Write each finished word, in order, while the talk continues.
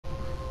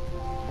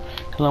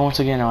Hello once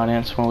again,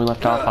 audience. When we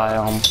left off, I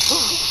was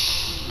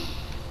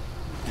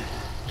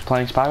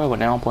playing Spyro, but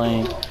now I'm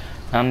playing.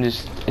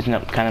 It's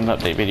not kind of an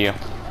update video.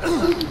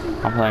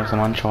 I'm playing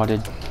some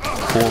Uncharted 4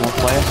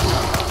 multiplayer.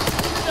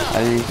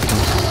 As you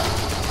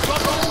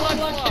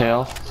can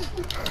tell,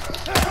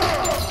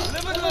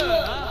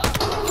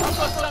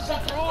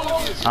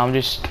 I'm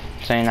just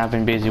saying I've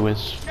been busy with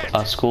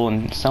school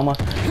and summer.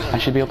 I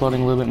should be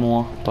uploading a little bit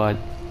more, but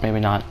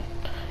maybe not.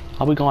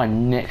 I'll be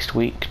going next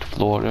week to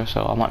Florida,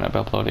 so I might not be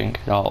uploading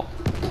at all.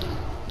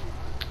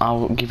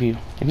 I'll give you,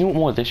 if you want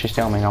more of this, just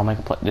tell me and I'll make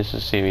this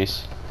a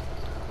series.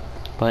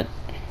 But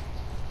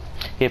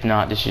if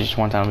not, this is just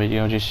one time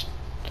video.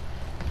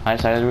 I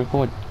decided to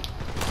record.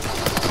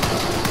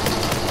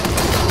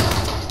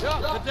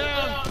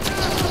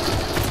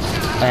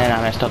 And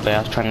I messed up there.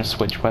 I was trying to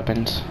switch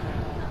weapons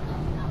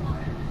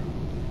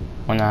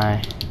when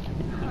I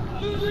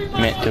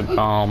meant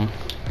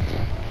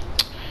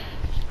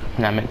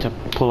to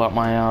pull out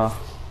my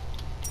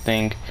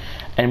thing,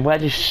 and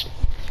what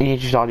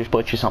I'll just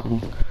butcher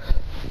something.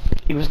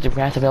 It was the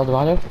Wrath of El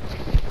Dorado.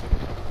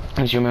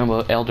 As you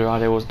remember, El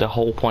Dorado was the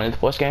whole point of the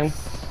first game.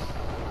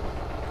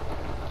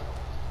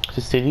 The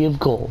City of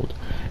Gold,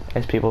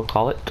 as people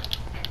call it.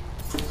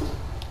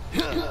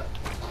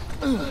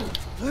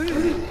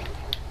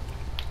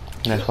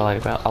 And that's what I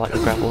like about. I like the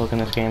grapple hook in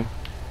this game.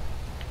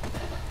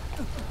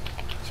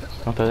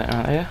 I'll throw that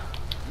right there.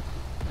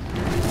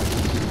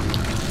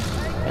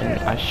 And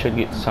I should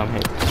get some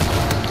hits.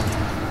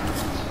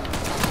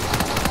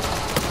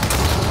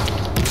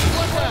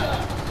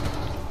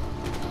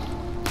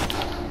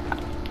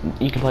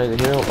 You can play as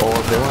a hero or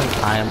a villain.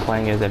 I am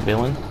playing as a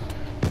villain.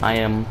 I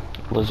am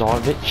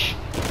Lazarevich,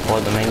 or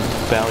the main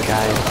bad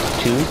guy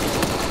 2.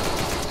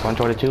 For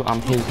Uncharted 2,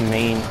 I'm his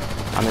lieutenant.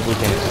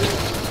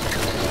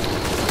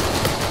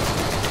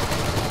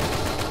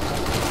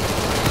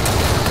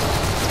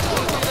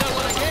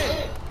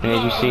 And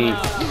as you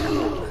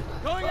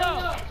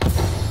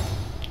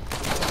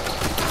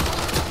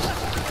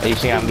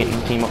see, I'm getting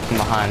the team up from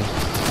behind.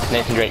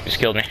 Nathan Drake just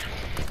killed me,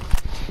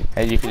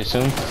 as you could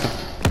assume.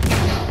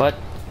 But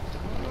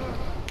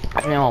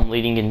right now I'm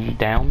leading in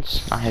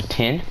downs. I have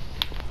 10.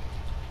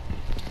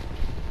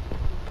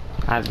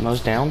 I have the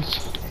most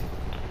downs.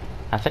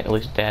 I think at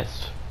least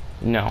deaths.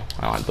 No,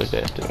 I don't believe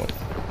deaths.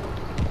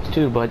 It's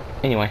 2, but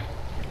anyway.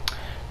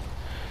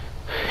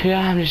 Yeah,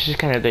 I'm just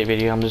kind of a update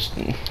video. I'm just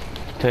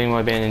telling you what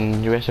I've been,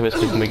 and the rest of it's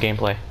just gonna be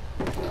gameplay.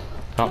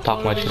 I don't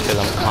talk much just because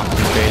I'm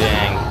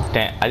concentrating.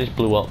 Damn, I just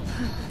blew up.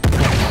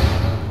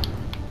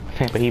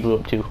 But he blew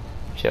up too,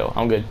 so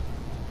I'm good.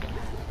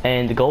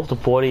 And the goal's to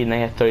 40 and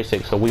they have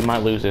 36, so we might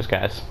lose this,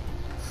 guys.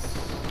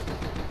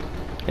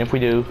 If we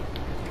do,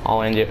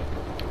 I'll end it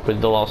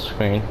with the lost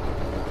screen.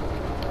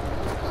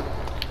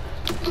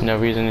 No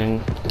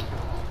reason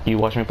you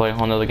watch me play a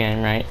whole nother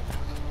game, right?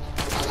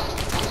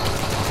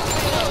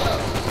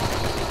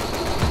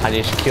 I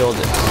just killed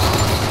it.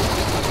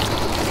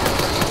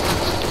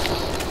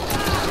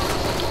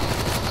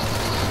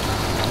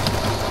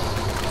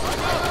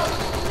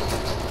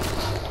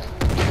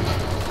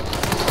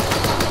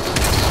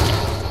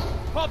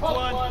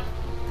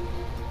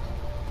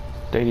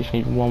 They just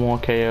need one more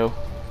KO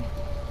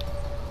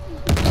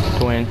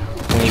to win.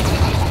 We need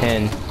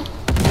 10.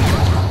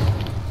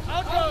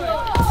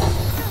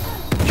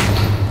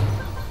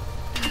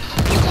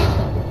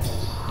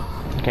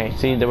 Okay,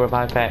 see the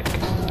revive pack.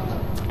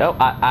 Oh,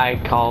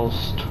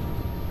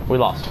 we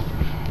lost.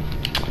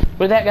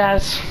 With that,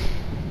 guys,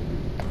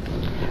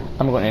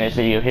 I'm going to end this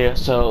video here.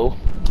 So,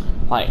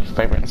 like,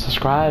 favorite, and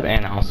subscribe,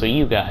 and I'll see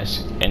you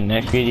guys in the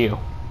next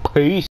video. Peace.